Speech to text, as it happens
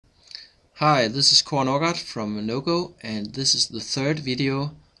Hi, this is KnowGo from KnowGo, and this is the third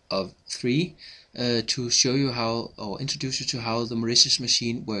video of 3 to show you how, or introduce you to how the Mauritius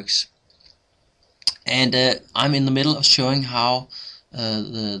Machine works. And I'm in the middle of showing how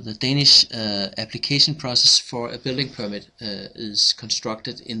the Danish application process for a building permit is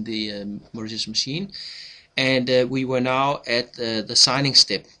constructed in the Mauritius Machine, and we were now at the signing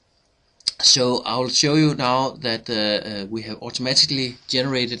step. So I'll show you now that we have automatically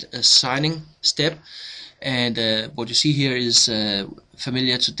generated a signing step, and what you see here is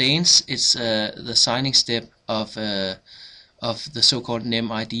familiar to Danes. It's the signing step of the so-called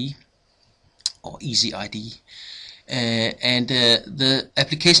Nem ID or Easy ID, and the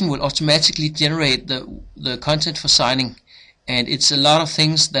application will automatically generate the content for signing. And it's a lot of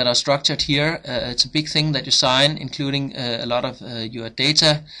things that are structured here. It's a big thing that you sign, including a lot of your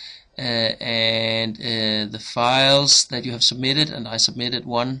data. And the files that you have submitted, and I submitted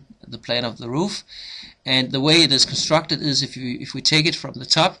the plan of the roof. And the way it is constructed is, if we take it from the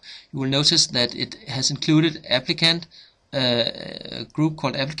top, you will notice that it has included applicant, a group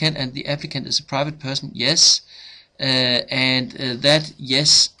called applicant, and the applicant is a private person, yes, and that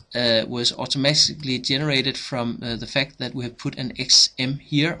yes was automatically generated from the fact that we have put an XM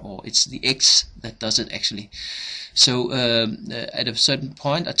here, or it's the X that does it actually. So at a certain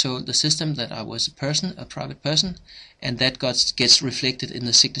point I told the system that I was a private person, and that gets reflected in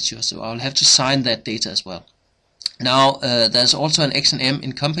the signature, so I'll have to sign that data as well. Now there's also an X and M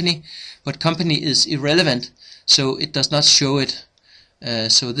in company, but company is irrelevant, so it does not show it.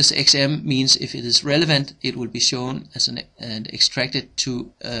 So this XM means if it is relevant, it will be shown as and extracted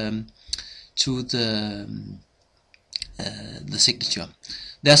to the signature.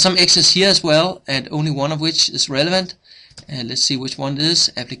 There are some X's here as well, and only one of which is relevant. And let's see which one it is.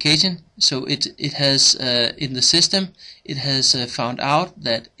 Application. So it has in the system, it has found out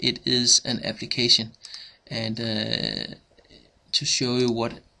that it is an application. And to show you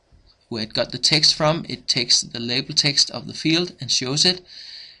where it got the text from, it takes the label text of the field and shows it.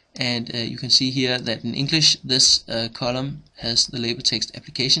 And you can see here that in English this column has the label text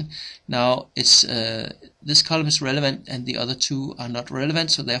application. Now it's this column is relevant and the other two are not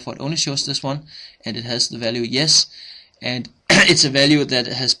relevant, so therefore it only shows this one, and it has the value yes, and it's a value that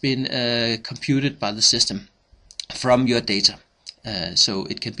has been computed by the system from your data. So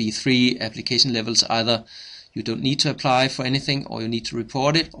it can be 3 application levels: either you don't need to apply for anything, or you need to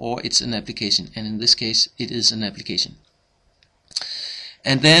report it, or it's an application, and in this case it is an application.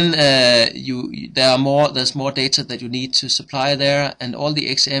 And then there's more data that you need to supply there, and all the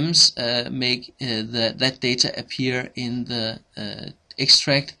XMs make that data appear in the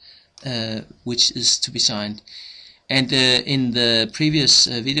extract, which is to be signed. And in the previous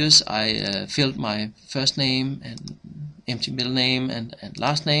videos I filled my first name and empty middle name and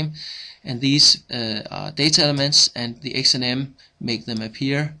last name, and these are data elements, and the X and M make them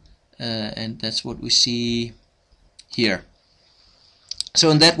appear, and that's what we see here. So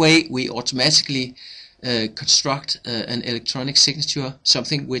in that way we automatically construct an electronic signature,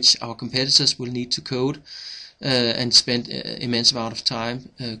 something which our competitors will need to code and spend immense amount of time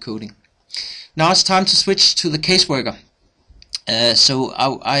coding. Now it's time to switch to the caseworker. So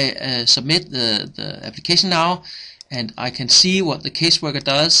I submit the application now, and I can see what the caseworker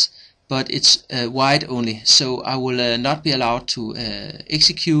does, but it's wide only, so I will not be allowed to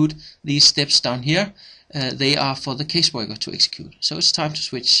execute these steps down here. They are for the caseworker to execute. So it's time to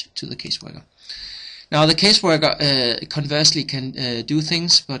switch to the caseworker. Now the caseworker conversely can do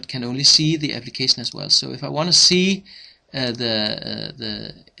things, but can only see the application as well. So if I want to see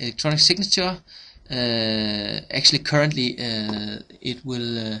the electronic signature, actually currently it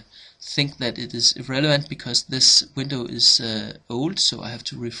will think that it is irrelevant because this window is old, so I have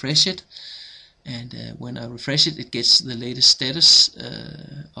to refresh it. And when I refresh it, it gets the latest status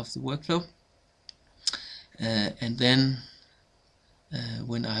of the workflow. And then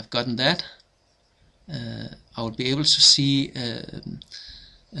when I have gotten that, I will be able to see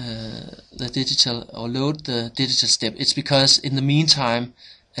the digital, or load the digital step. It's because in the meantime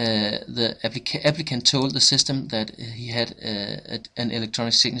the applicant told the system that he had an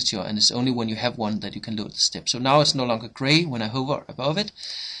electronic signature, and it's only when you have one that you can load the step. So now it's no longer gray when I hover above it,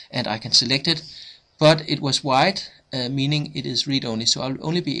 and I can select it, but it was white, meaning it is read-only, so I'll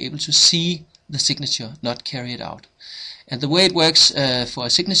only be able to see the signature, not carry it out. And the way it works for a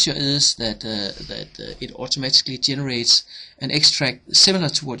signature is that it automatically generates an extract similar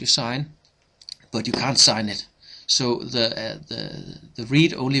to what you sign, but you can't sign it. So the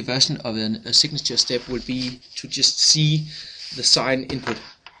read-only version of a signature step would be to just see the sign input.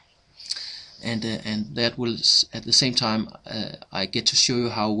 and that will at the same time I get to show you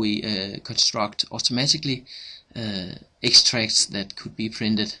how we construct automatically extracts that could be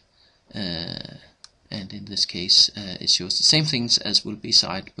printed, and in this case it shows the same things as will be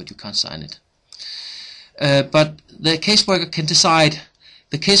signed, but you can't sign it. But the caseworker can decide.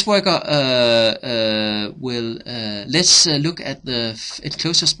 The caseworker will let's look at the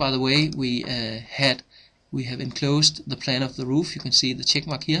enclosures. By the way, we have enclosed the plan of the roof. You can see the check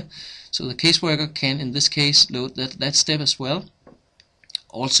mark here. So the caseworker can, in this case, load that step as well,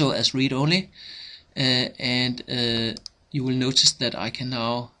 also as read-only. And you will notice that I can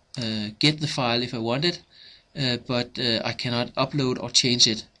now get the file if I want it, but I cannot upload or change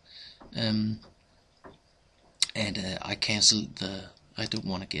it. I cancel I don't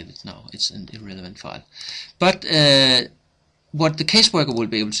want to get it now. It's an irrelevant file. But what the caseworker will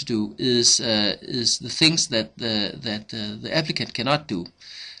be able to do is the things that the applicant cannot do.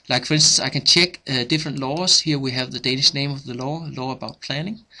 Like, for instance, I can check different laws. Here we have the Danish name of the law about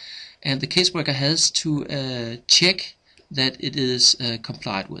planning, and the caseworker has to check that it is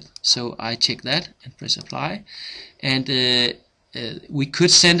complied with. So I check that and press apply, and we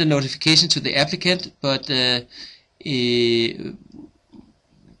could send a notification to the applicant, but the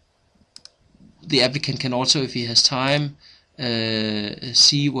applicant can also, if he has time,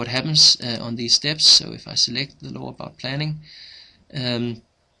 see what happens on these steps. So if I select the law about planning,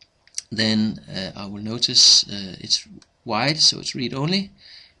 then I will notice it's white, so it's read-only,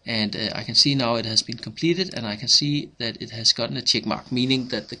 and I can see now it has been completed, and I can see that it has gotten a check mark, meaning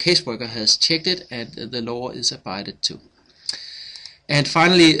that the caseworker has checked it and the law is abided to. And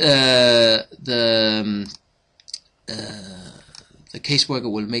finally, the caseworker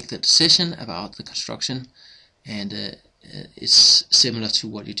will make the decision about the construction, and it's similar to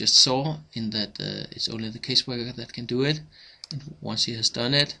what you just saw, in that it's only the caseworker that can do it, and once he has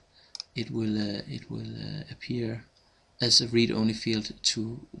done it, it will appear as a read-only field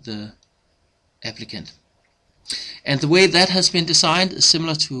to the applicant. And the way that has been designed is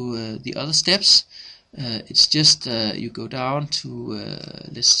similar to the other steps. It's just you go down to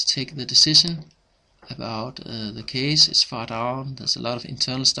let's take the decision about the case. It's far down. There's a lot of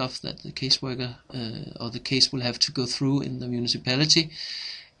internal stuff that the caseworker or the case will have to go through in the municipality.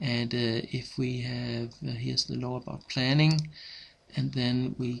 And if we have here's the law about planning, and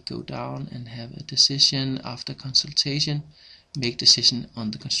then we go down and have a decision after consultation, make decision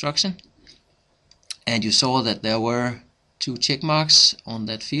on the construction. And you saw that there were 2 check marks on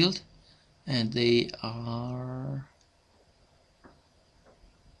that field, and they are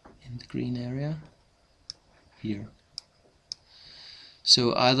in the green area here.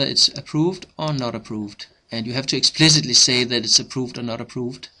 So either it's approved or not approved, and you have to explicitly say that it's approved or not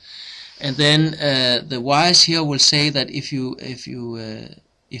approved. And then the Y's here will say that if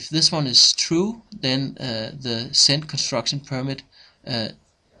this one is true, then the sent construction permit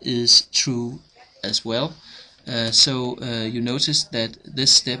is true as well. So you notice that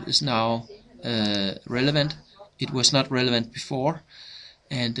this step is now relevant. It was not relevant before,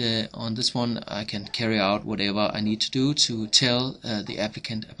 and on this one I can carry out whatever I need to do to tell the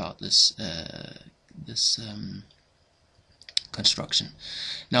applicant about this construction.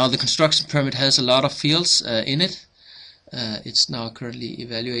 Now the construction permit has a lot of fields in it. It's now currently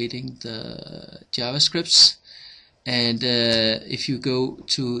evaluating the JavaScripts, and if you go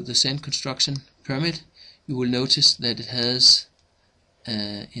to the send construction permit, you will notice that it has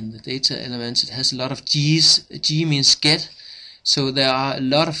in the data elements, it has a lot of G's. G means get, so there are a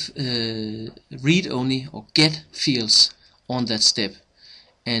lot of read-only or get fields on that step,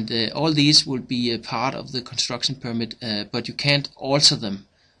 and all these will be a part of the construction permit, but you can't alter them.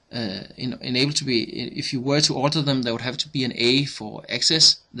 If you were to alter them, there would have to be an A for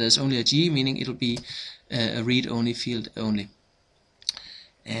access. There's only a G, meaning it'll be a read-only field only.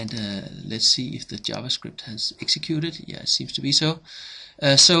 And let's see if the JavaScript has executed. Yeah, it seems to be so.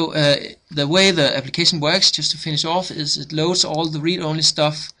 The way the application works, just to finish off, is it loads all the read-only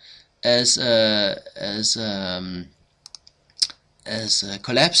stuff as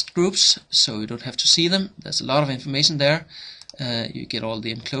collapsed groups, so you don't have to see them. There's a lot of information there. You get all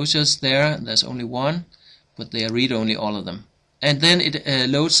the enclosures there. There's only one, but they are read-only, all of them. And then it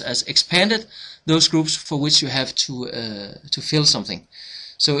loads as expanded those groups for which you have to fill something.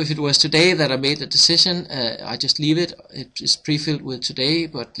 So if it was today that I made the decision, I just leave it. It is pre-filled with today,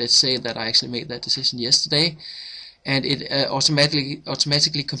 but let's say that I actually made that decision yesterday, and it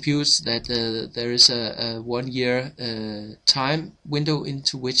automatically computes that there is a 1 year time window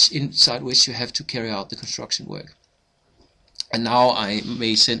inside which you have to carry out the construction work. And now I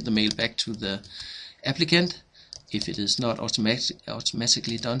may send the mail back to the applicant if it is not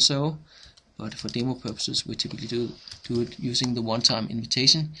automatically done so. but for demo purposes we typically do it using the one-time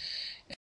invitation.